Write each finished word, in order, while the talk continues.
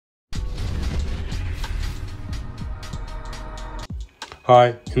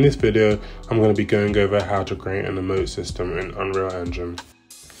Hi, in this video I'm going to be going over how to create an emote system in Unreal Engine.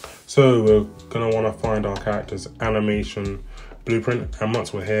 So we're going to want to find our character's animation blueprint, and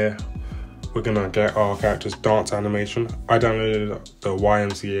once we're here we're going to get our character's dance animation. I downloaded the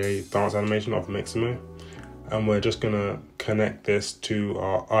YMCA dance animation of Emote, and we're just going to connect this to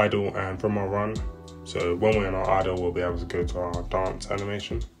our idle and from our run. So when we're in our idle we'll be able to go to our dance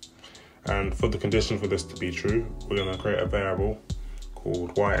animation, and for the condition for this to be true we're going to create a variable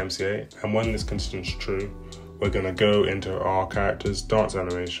called YMCA, and when this condition is true we're going to go into our character's dance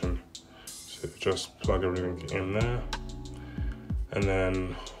animation. So just plug everything in there, and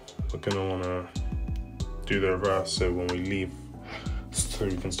then we're going to want to do the reverse, so when we leave, so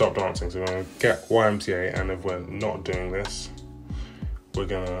we can stop dancing. So we're going to get YMCA, and if we're not doing this we're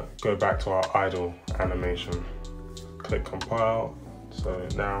going to go back to our idle animation, click compile. So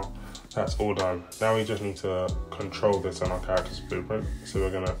now that's all done. Now we just need to control this on our character's blueprint. So we're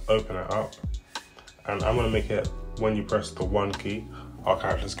going to open it up, and I'm going to make it when you press the 1 key, our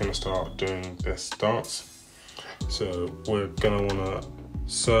character's going to start doing this dance. So we're going to want to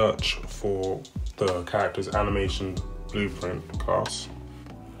search for the character's animation blueprint class.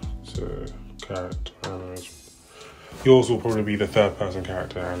 So character animation. Yours will probably be the third person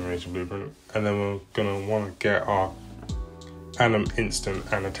character animation blueprint, and then we're going to want to get our anim instant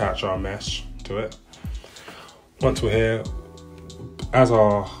and attach our mesh to it. Once we're here, as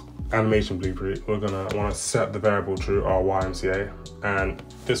our animation blueprint, we're going to want to set the variable true, our YMCA, and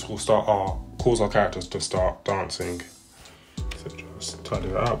this will cause our characters to start dancing. So just tidy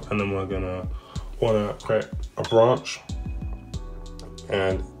that up, and then we're going to want to create a branch,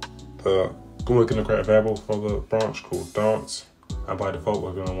 and we're going to create a variable for the branch called dance, and by default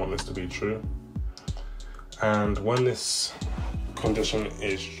we're going to want this to be true. And when this condition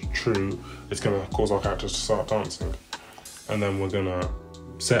is true, it's going to cause our characters to start dancing, and then we're going to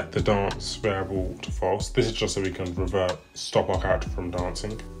set the dance variable to false. This is just so we can stop our character from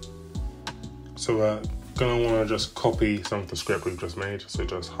dancing. So we're going to want to just copy some of the script we've just made, so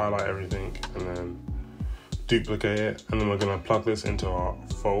just highlight everything and then duplicate it, and then we're going to plug this into our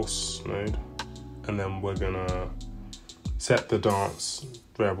false node, and then we're going to set the dance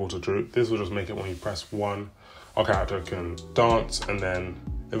variable to true. This will just make it when you press 1 our character can dance, and then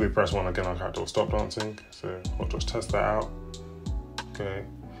if we press 1 again our character will stop dancing. So we'll just test that out. Okay,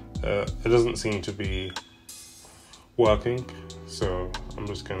 it doesn't seem to be working, so I'm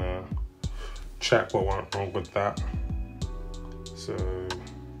just gonna check what went wrong with that. So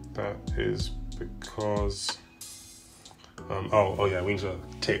that is because oh yeah, we need to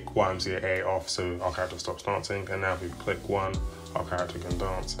tick YMCA off so our character stops dancing, and now if we click 1 our character can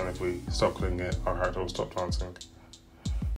dance, and if we stop clicking it our character will stop dancing.